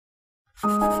Hello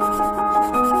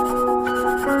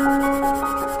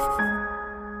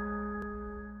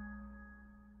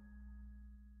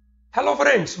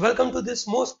friends, welcome to this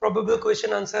most probable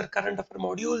question answer current affair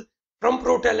module from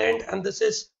ProTalent, and this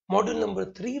is module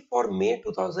number 3 for May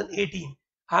 2018.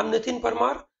 I am Nitin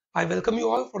Parmar. I welcome you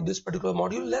all for this particular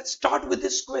module. Let's start with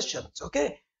these questions.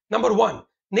 Okay. Number 1,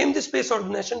 name the space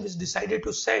organization which decided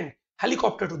to send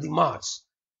helicopter to the Mars.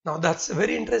 Now that's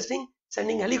very interesting.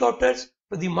 Sending helicopters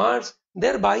to the Mars,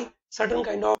 thereby certain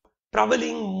kind of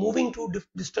traveling, moving to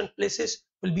distant places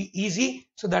will be easy.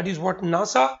 So that is what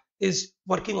NASA is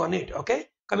working on it. Okay.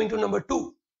 Coming to number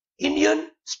 2,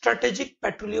 Indian Strategic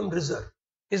Petroleum Reserve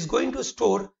is going to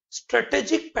store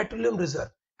strategic petroleum reserve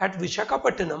at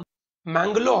Visakhapatnam,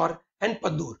 Mangalore and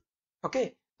Padur.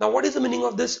 Okay. Now what is the meaning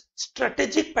of this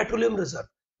strategic petroleum reserve?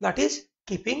 That is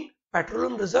keeping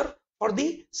petroleum reserve for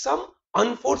the some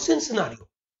unforeseen scenario.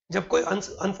 जब कोई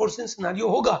unforeseen scenario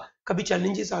होगा, कभी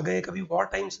challenges आ गए, कभी war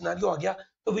time scenario आ गया,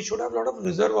 so we should have a lot of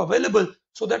reserve available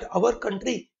so that our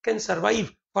country can survive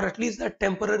for at least that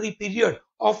temporary period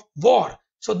of war.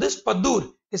 So this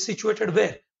Padur is situated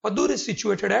where? Padur is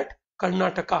situated at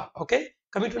Karnataka. Okay.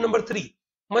 Coming to number 3,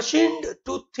 Machined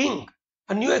to Think,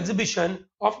 a new exhibition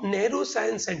of Nehru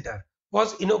Science Center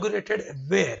was inaugurated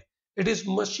where? It is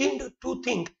machined to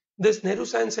think. This Nehru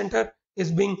Science Center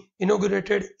is being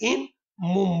inaugurated in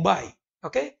Mumbai.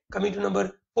 Okay. Coming to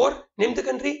number 4, name the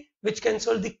country which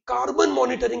cancelled the carbon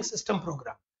monitoring system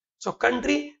program. So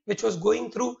country which was going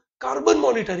through carbon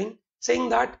monitoring, saying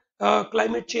that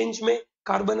climate change mein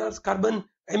carbon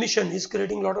emission is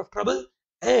creating a lot of trouble,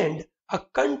 and a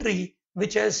country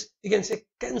which has, you can say,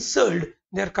 cancelled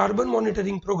their carbon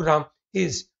monitoring program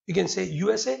is, you can say,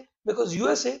 USA, because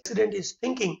USA president is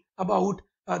thinking about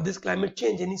this climate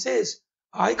change, and he says,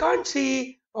 I can't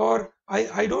see, or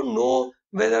I don't know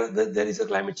whether there is a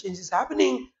climate change is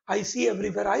happening. I see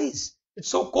everywhere ice. It's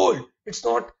so cold. It's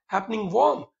not happening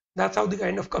warm. That's how the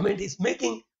kind of comment he's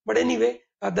making. But anyway,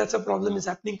 that's a problem is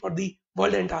happening for the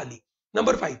world entirely.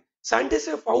 Number 5, scientists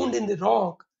have found in the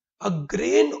rock a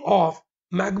grain of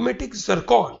magmatic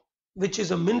zircon, which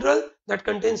is a mineral that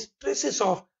contains traces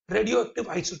of radioactive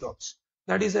isotopes.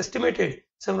 That is estimated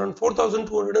around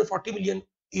 4,240 million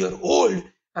year old,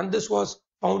 and this was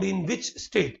found in which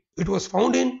state? It was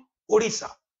found in Odisha.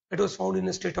 It was found in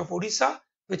the state of Odisha,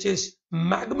 which is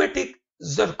magmatic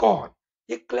zircon.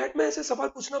 ये CLAT में ऐसे सवाल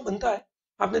पूछना बनता है.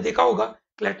 आपने देखा होगा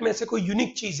क्लैट में ऐसे कोई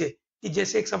यूनिक चीज है कि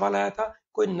जैसे एक सवाल आया था,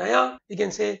 कोई नया you can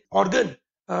say organ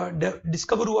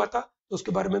discover हुआ था, तो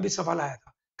उसके बारे में भी सवाल आया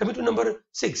था. Coming to number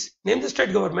 6, name the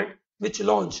state government which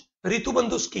launched Ritu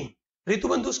Bandhu scheme. Ritu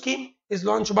Bandhu scheme is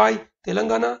launched by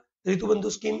Telangana. Ritu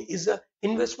Bandhu scheme is a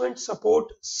investment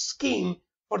support scheme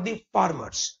for the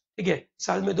farmers. ठीक है,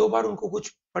 साल में 2 बार उनको कुछ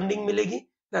फंडिंग मिलेगी.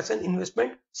 That's an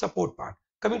investment support part.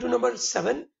 Coming to number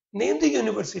 7, name the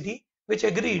university which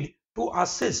agreed to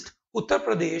assist Uttar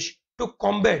Pradesh to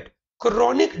combat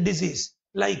chronic disease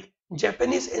like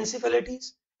Japanese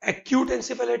encephalitis, acute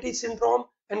encephalitis syndrome,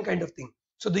 and kind of thing.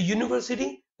 So the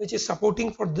university which is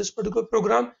supporting for this particular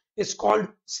program is called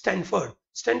Stanford.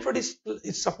 Stanford is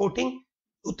supporting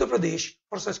Uttar Pradesh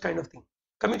for such kind of thing.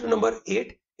 Coming to number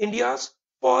 8, India's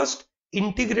first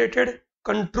integrated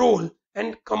control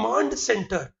and command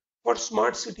center for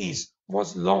smart cities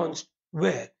was launched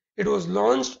where? It was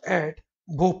launched at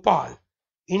Bhopal.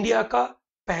 India का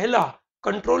पहला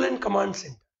control and command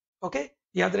centre. Okay,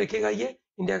 याद रखिएगा ये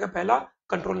India का पहला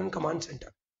control and command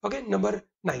centre. Okay. Number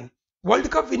 9, world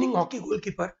cup winning hockey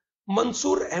goalkeeper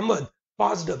Mansoor Ahmad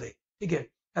passed away. ठीक है,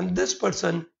 and this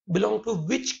person belong to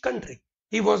which country?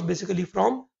 He was basically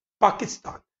from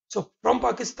Pakistan. So from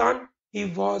Pakistan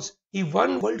he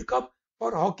won World Cup for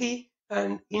hockey,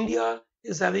 and India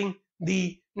is having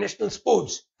the national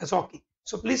sports as hockey.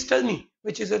 So please tell me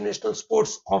which is the national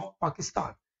sports of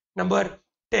Pakistan. Number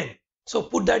 10. So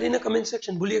put that in a comment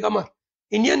section. भूलिएगा मत.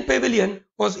 Indian Pavilion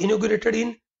was inaugurated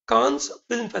in Cannes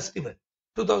Film Festival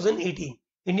 2018.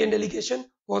 Indian delegation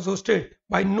was hosted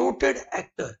by noted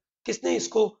actor. किसने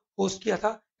इसको host किया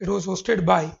था? It was hosted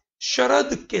by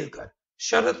Sharad Kelkar.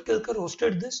 Sharad Kelkar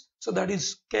hosted this. So that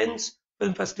is Cannes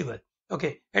Film Festival. Okay.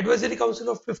 Advisory Council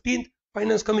of 15th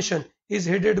Finance Commission is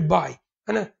headed by,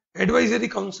 and Advisory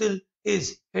Council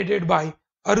is headed by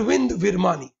Arvind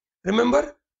Virmani. Remember,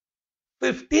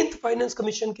 15th Finance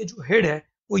Commission के जो head है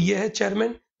वो ये है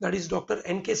chairman, that is Dr.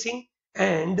 N.K. Singh,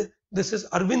 and this is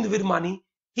Arvind Virmani.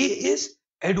 He is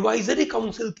Advisory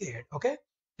Council के head. Okay,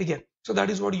 ठीक है. So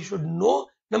that is what you should know.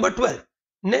 Number 12,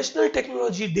 National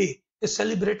Technology Day is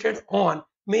celebrated on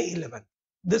May 11th.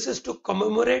 This is to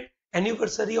commemorate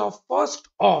anniversary of first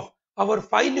of our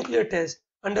 5 nuclear tests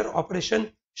under Operation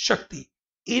Shakti.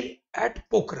 at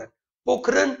Pokhran.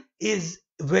 Pokhran is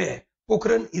where?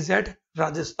 Pokhran is at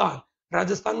Rajasthan.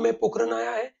 Rajasthan में पोखरन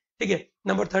आया है, ठीक है.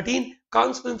 Number 13,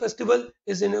 Cannes Film Festival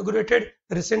is inaugurated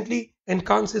recently and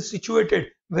Cannes is situated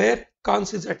where?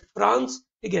 Cannes is at France,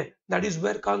 ठीक है. That is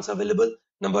where Cannes available.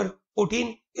 Number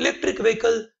 14, electric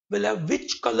vehicle will have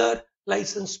which color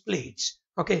license plates?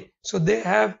 Okay, so they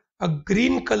have a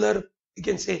green color, you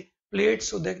can say, plates,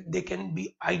 so that they can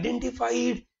be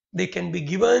identified, they can be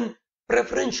given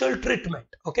preferential treatment.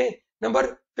 Okay,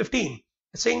 number 15,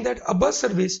 saying that a bus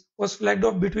service was flagged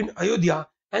off between Ayodhya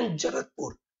and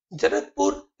Janakpur.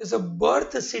 Janakpur is a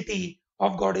birth city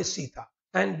of goddess Sita,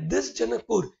 and this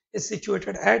Janakpur is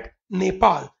situated at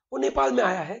Nepal. वो नेपाल में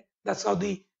आया है. That's how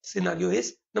the scenario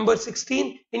is. Number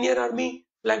 16, Indian Army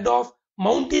flagged off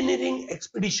mountaineering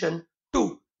expedition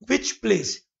to which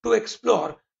place to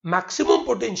explore maximum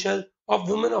potential of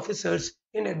women officers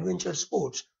in adventure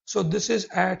sports. So this is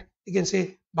at, you can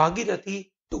say,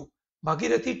 Bhagirathi 2.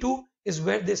 Bhagirathi 2 is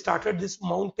where they started this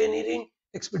mountaineering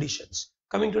expeditions.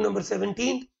 Coming to number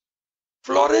 17,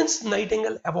 Florence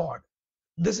Nightingale Award.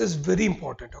 This is very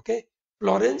important, okay?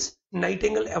 Florence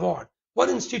Nightingale Award were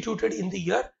instituted in the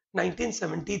year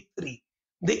 1973.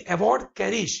 The award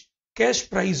carries cash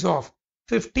prize of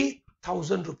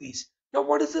 50,000 rupees. Now,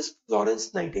 what is this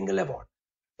Florence Nightingale Award?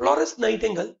 Florence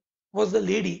Nightingale was the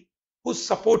lady who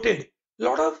supported a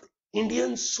lot of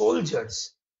Indian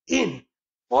soldiers in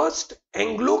First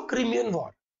Anglo-Crimean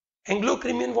War.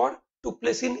 Anglo-Crimean War took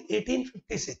place in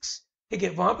 1856. ठीक है,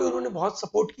 वहां पे उन्होंने बहुत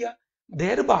support किया.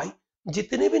 Thereby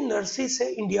जितने भी nurses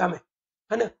है इंडिया में,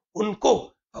 है ना, उनको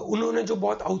उन्होंने जो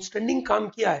बहुत आउटस्टैंडिंग काम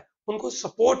किया है, उनको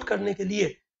सपोर्ट करने के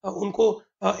लिए, उनको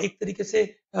एक तरीके से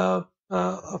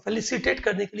फेलिसिटेट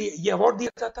करने के लिए ये अवार्ड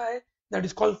दिया जाता है. That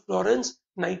is called Florence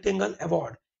Nightingale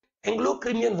Award.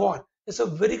 Anglo-Crimean War is a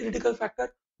very critical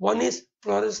factor. One is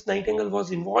Florence Nightingale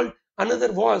was involved.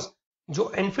 Another was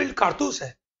जो Enfield कारतूस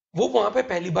है वो वहां पे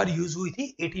पहली बार यूज हुई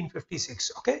थी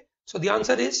 1856. Okay, so the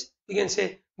answer is, you can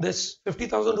say, this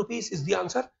 50,000 rupees is the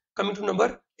answer. Coming to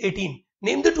number 18,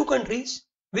 name the two countries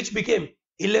which became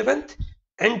 11th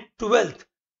and 12th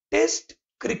test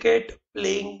cricket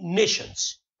playing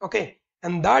nations. Okay,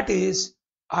 and that is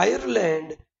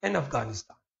Ireland and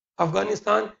Afghanistan.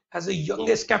 Afghanistan has a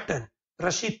youngest captain,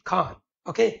 Rashid Khan.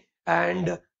 Okay,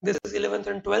 and this is 11th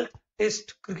and 12th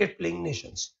test cricket playing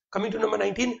nations. Coming to number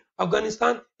 19,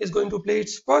 Afghanistan is going to play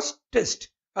its first test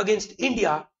against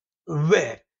India,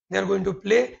 where they are going to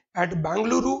play at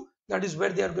Bangalore. That is where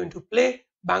they are going to play.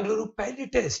 Bangalore पहली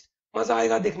test, मजा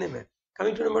आएगा देखने में.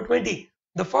 Coming to number 20,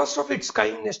 the first of its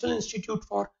kind National Institute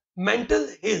for Mental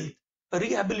Health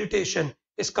Rehabilitation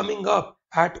is coming up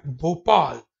at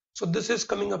Bhopal. So this is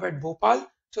coming up at Bhopal.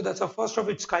 So that's a first of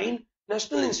its kind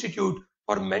National Institute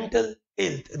for Mental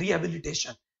Health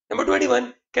Rehabilitation. Number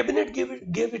 21, Cabinet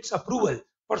gave its approval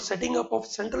for setting up of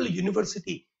Central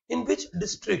University in which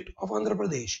district of Andhra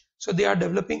Pradesh? So they are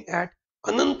developing at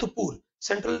Anantapur.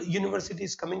 Central University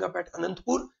is coming up at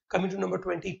Anantapur. Coming to number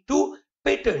 22,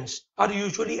 patents are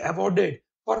usually awarded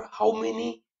for how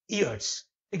many years?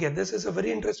 Again, this is a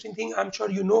very interesting thing. I'm sure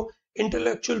you know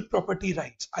intellectual property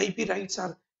rights. IP rights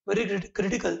are very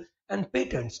critical, and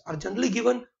patents are generally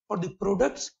given for the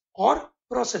products or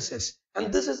processes.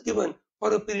 And this is given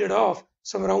for a period of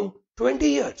some around 20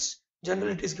 years.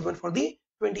 Generally, it is given for the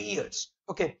 20 years.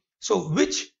 Okay, so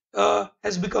which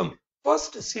has become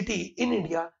first city in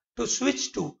India to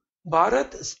switch to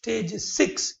Bharat Stage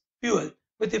 6 fuel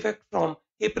with effect from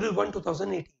April 1,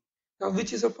 2018. Now,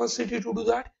 which is the first city to do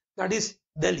that? That is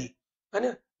Delhi.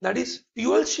 And that is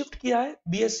fuel shift किया है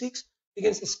BS6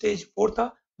 against stage 4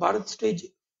 था, Bharat Stage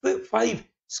 5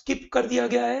 skip कर दिया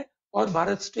गया है और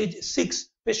Bharat Stage 6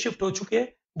 पे shift हो चुके हैं.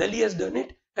 Delhi has done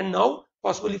it, and now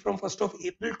possibly from 1st of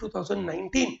April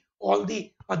 2019 all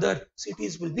the other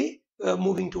cities will be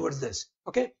moving towards this.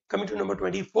 Okay, coming to number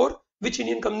 24, which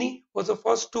Indian company was the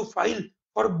first to file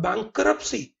for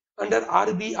bankruptcy under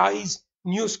RBI's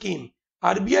new scheme?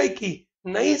 RBI की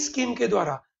नई scheme के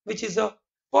द्वारा, which is the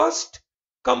first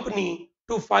company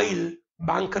to file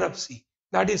bankruptcy,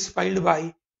 that is filed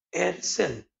by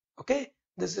Aircel. Okay,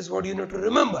 this is what you need to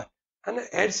remember. And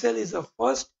Aircel is the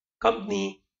first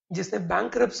company जिसने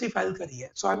bankruptcy file करी है.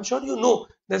 So I'm sure you know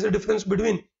there's a difference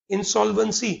between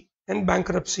insolvency and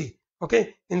bankruptcy.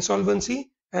 Okay,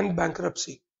 insolvency and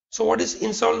bankruptcy. So what is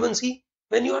insolvency?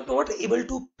 When you are not able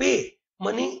to pay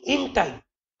money in time.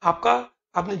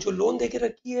 आपने जो loan देके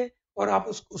रखी है और आप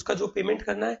उसका जो payment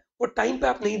करना है वो टाइम पे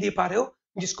आप नहीं दे पा रहे हो,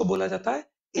 जिसको बोला जाता है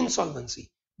insolvency.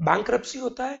 Bankruptcy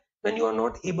होता है when you are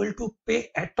not able to pay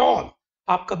at all.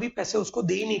 आप कभी पैसे उसको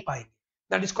दे ही नहीं पाएंगे.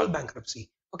 That is called bankruptcy.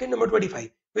 Okay, number 25.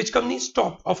 which company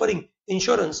stopped offering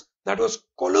insurance that was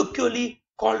colloquially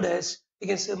called as, you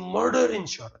can say, murder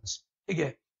insurance.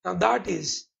 Okay, now that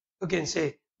is, you can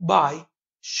say, by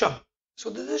Chubb. So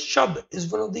this is Chubb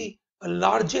is one of the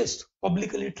largest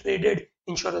publicly traded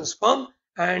insurance firm,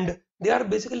 and they are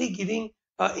basically giving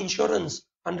insurance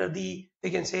under the,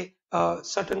 you can say,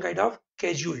 certain kind of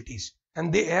casualties,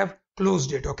 and they have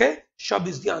closed it. Okay, Chubb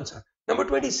is the answer. Number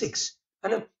 26,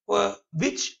 and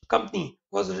which company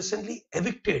was recently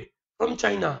evicted from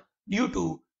China due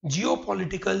to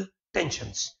geopolitical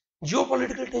tensions?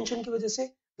 Geopolitical tension की वजह से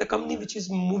the company which is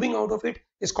moving out of it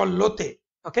is called Lotte.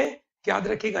 Okay, याद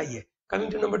रखिएगा ये. Coming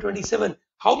to number 27,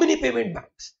 how many payment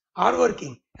banks are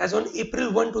working as on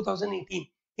April 1, 2018?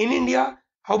 In India,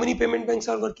 how many payment banks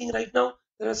are working right now?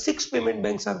 There are 6 payment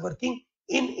banks are working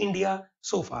in India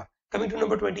so far. Coming to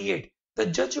number 28, the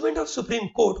judgment of Supreme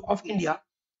Court of India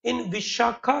in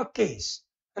Vishakha case.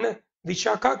 And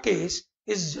Vishakha case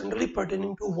is generally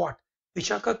pertaining to what?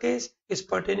 Vishakha case is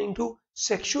pertaining to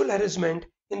sexual harassment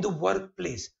in the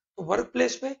workplace. तो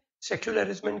workplace में sexual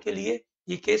harassment के लिए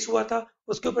ये case हुआ था,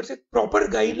 उसके ऊपर से प्रॉपर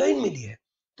गाइडलाइन मिली है.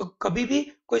 तो कभी भी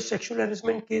कोई सेक्सुअल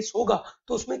हैरेसमेंट केस होगा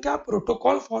तो उसमें क्या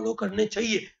प्रोटोकॉल फॉलो करने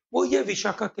चाहिए, वो ये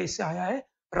विशाखा केस से आया है.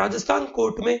 राजस्थान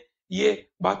कोर्ट में ये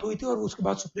बात हुई थी और उसके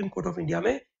बाद सुप्रीम कोर्ट ऑफ इंडिया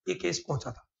में ये केस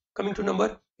पहुंचा था. Coming to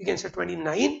number, you can say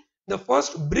 29, the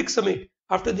first brick summit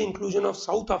after the inclusion of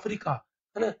south Africa.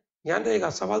 है ना, ध्यान रहेगा,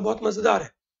 सवाल बहुत मजेदार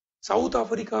है. साउथ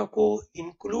अफ्रीका को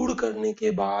इंक्लूड करने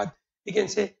के बाद, यू कैन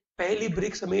से, पहली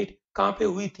ब्रिक समिट कहां पे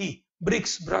हुई थी?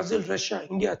 BRICS, Brazil, Russia,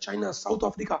 India, China, south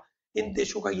Africa, इन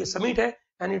देशों का ये समिट है,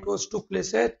 and it was took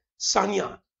place at Sania.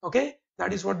 Okay,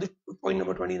 that is what the point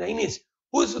number 29 is.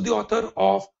 Who is the author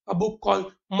of a book called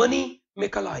money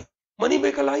मेकालाई? Money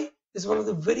मेकालाई is one of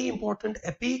the very important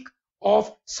epic of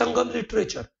Sangam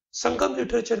literature. Sangam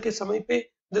literature के समय पे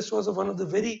this was one of the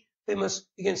very famous,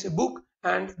 you can say, book,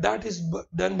 and that is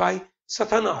done by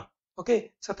Satanar. Okay,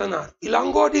 Satanar.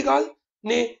 Elango अडिगाल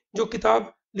ने जो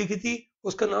किताब लिखी थी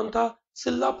उसका नाम था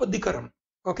सिल्लापदिकरम.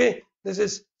 Okay, this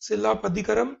is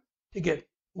सिल्लापदिकरम. ठीक है,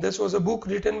 this was a book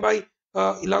written by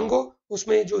Elango.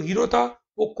 उसमें जो हीरो था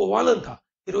वो कोवालन था,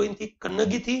 हीरोइन थी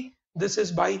कन्नगी थी. This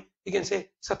is by, you can say,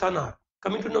 Satanar.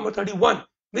 Coming to number 31,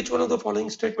 which one of the following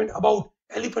statement about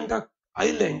Elephanta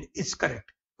Island is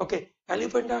correct? Okay,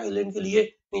 Elephanta Island के लिए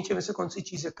नीचे में से कौन सी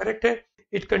चीज correct है?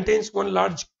 It contains one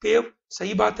large cave.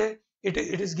 सही बात है.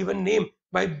 It is given name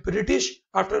by British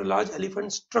after a large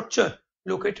elephant structure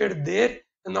located there.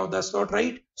 And now that's not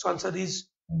right. So answer is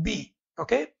B.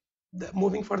 Okay.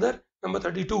 Moving further, number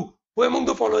 32. Who among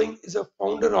the following is a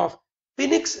founder of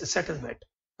Phoenix Settlement?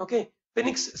 Okay,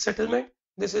 Phoenix Settlement.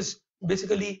 This is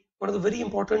basically one of the very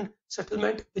important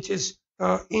settlement which is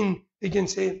in, you can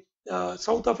say,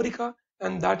 South Africa,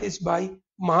 and that is by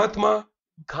Mahatma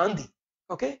Gandhi.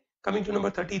 Okay, coming to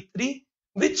number 33,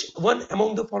 which one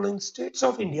among the following states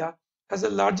of India has the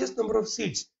largest number of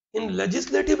seats in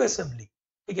legislative assembly?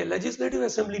 ठीक है, legislative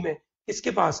assembly में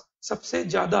इसके पास सबसे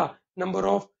ज्यादा number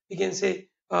of, you can say,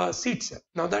 seats है.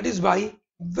 Now that is by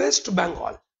West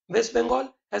Bengal. West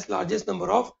Bengal has largest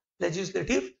number of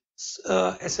legislative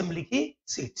assembly की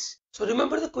seats. So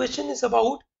remember the question is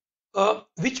about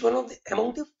which one of the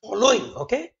among the following.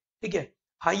 Okay, ठीक है,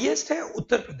 highest है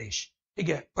उत्तर प्रदेश, ठीक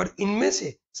है, पर इनमें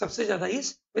से सबसे ज्यादा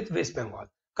is with West Bengal.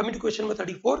 Coming to question number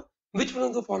 34, which one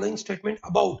of the following statement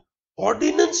about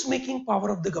ordinance making power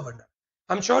of the governor?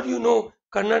 I'm sure you know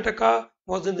Karnataka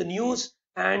was in the news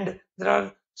and there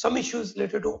are some issues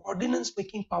related to ordinance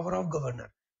making power of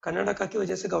governor. Karnataka की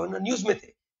वजह से governor news में थे.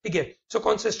 ठीक है, सो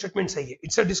कौन सा statement सही है?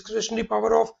 It's a discretionary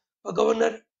power of a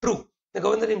governor. True. The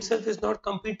governor himself is not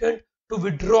competent to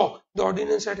withdraw the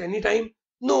ordinance at any time.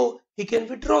 No, he can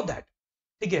withdraw that.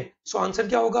 ठीक है, सो आंसर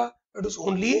क्या होगा? It is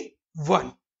only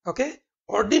one. Okay,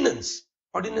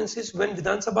 ordinance is when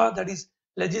Vidhan Sabha, that is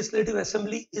legislative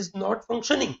assembly, is not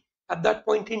functioning. At that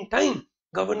point in time,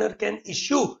 governor can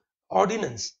issue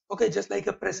ordinance. Okay, just like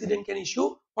a president can issue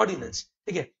ordinance.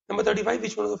 Okay, number 35,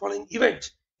 which one of the following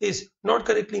events is not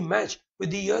correctly matched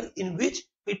with the year in which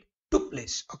it took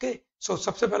place? Okay, so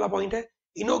सबसे पहला point है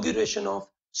inauguration of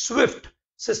SWIFT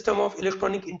system of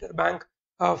electronic interbank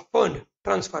fund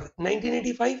transfer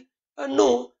 1985.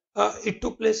 No, it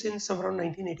took place in some around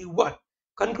 1981.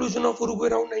 Conclusion of Uruguay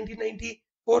round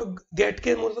 1994 GATT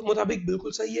के मुताबिक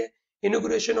बिल्कुल सही है.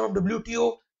 Inauguration of WTO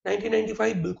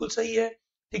 1995 बिल्कुल सही है.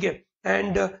 ठीक है,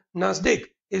 and NASDAQ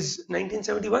is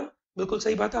 1971 बिल्कुल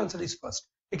सही बात है. Answer is first.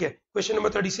 ठीक है, question number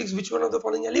 36, which one of the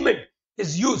following element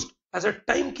is used as a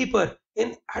timekeeper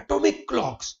in atomic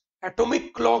clocks?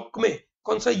 Atomic clock में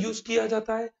कौन सा यूज किया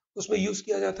जाता है? उसमें यूज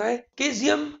किया जाता है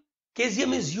केजियम.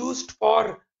 केजियम is used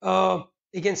for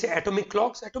You can say atomic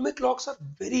clocks. Atomic clocks are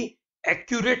very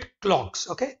accurate clocks.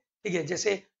 Okay, ठीक है.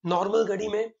 जैसे नॉर्मल घड़ी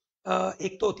में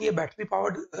एक तो होती है बैटरी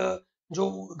पावर्ड जो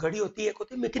घड़ी होती है, एक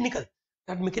होती है मैकेनिकल.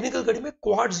 मैकेनिकल घड़ी में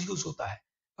क्वार्ट्ज यूज होता है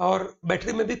और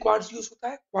बैटरी में भी क्वार्ट्ज यूज होता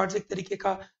है. क्वार्ट्ज एक तरीके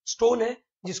का स्टोन है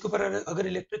जिसके ऊपर अगर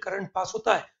इलेक्ट्रिक करंट पास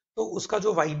होता है तो उसका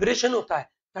जो वाइब्रेशन होता है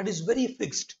दैट इज वेरी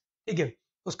फिक्स्ड. ठीक है,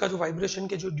 उसका जो वाइब्रेशन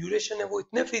के जो ड्यूरेशन है वो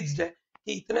इतने फिक्स्ड है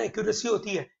कि इतना एक्यूरेसी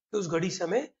होती है कि उस घड़ी से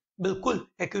हमें बिल्कुल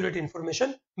एक्यूरेट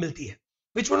इंफॉर्मेशन मिलती है.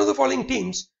 Which one of the following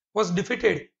teams was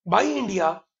defeated by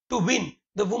India to win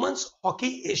the women's hockey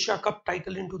Asia cup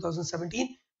title in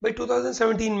 2017. by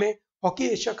 2017 में hockey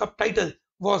Asia cup title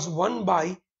was won by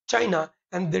China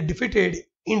and they defeated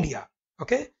India.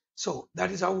 Okay, so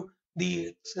that is how the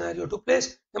scenario took place.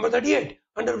 Number 38,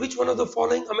 under which one of the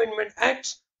following amendment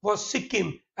acts was Sikkim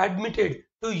admitted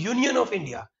to Union of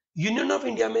India? Union of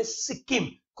India में सिक्किम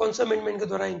कौन सा amendment के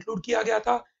द्वारा include किया गया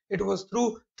था? It was through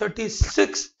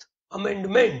 36th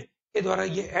amendment के द्वारा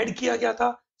ये ऐड किया गया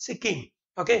था Sikkim.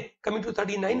 Okay, coming to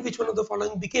 39, which one of the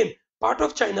following became part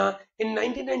of China in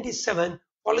 1997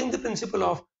 following the principle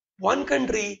of one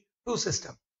country, two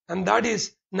system? And that is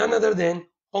none other than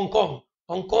Hong Kong.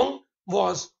 Hong Kong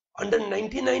was under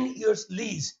 99 years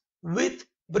lease with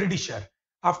Britisher.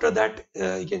 After that,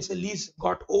 you can say lease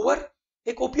got over.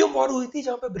 एक opium war हुई थी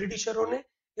जहां पे ब्रिटिशरों ने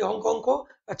Hong Kong को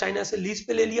China से lease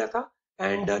पे ले लिया था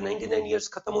एंड 99 years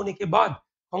खत्म होने के बाद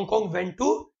हांगकांग वेंट टू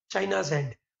चाइना's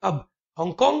hand. अब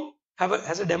Hong Kong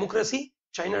has a democracy,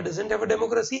 China doesn't have a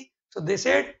democracy, so they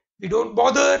said we don't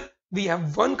bother, we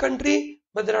have one country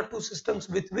but there are two systems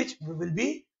with which we will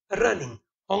be running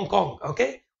Hong Kong.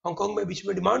 Okay, Hong Kong में बीच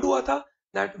में demand हुआ था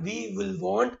that we will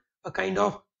want a kind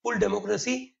of full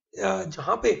democracy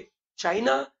जहां पे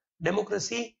China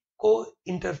democracy को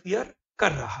interfere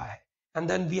कर रहा है. And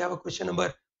then we have a question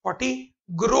number 40,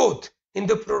 growth in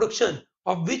the production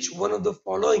of which one of the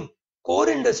following core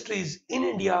industries in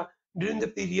India during the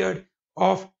period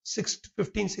of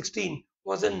 15-16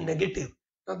 was a negative.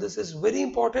 Now this is very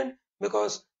important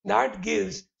because that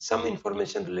gives some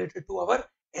information related to our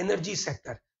energy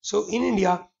sector. So in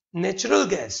India, natural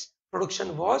gas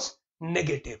production was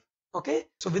negative. Okay,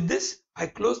 so with this I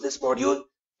close this module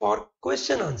for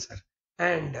question answer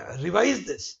and revise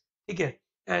this. Okay,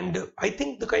 and I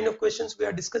think the kind of questions we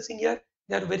are discussing here,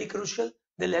 they are very crucial.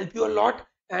 They'll help you a lot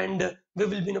and we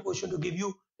will be in a position to give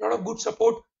you a lot of good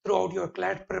support throughout your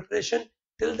CLAT preparation.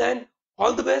 Till then,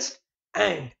 all the best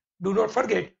and do not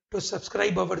forget to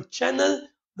subscribe our channel.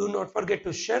 Do not forget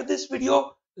to share this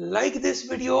video, like this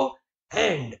video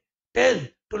and tell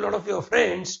to a lot of your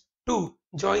friends to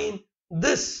join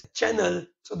this channel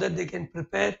so that they can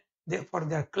prepare for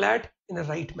their CLAT in the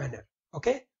right manner.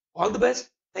 Okay, all the best.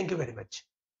 Thank you very much.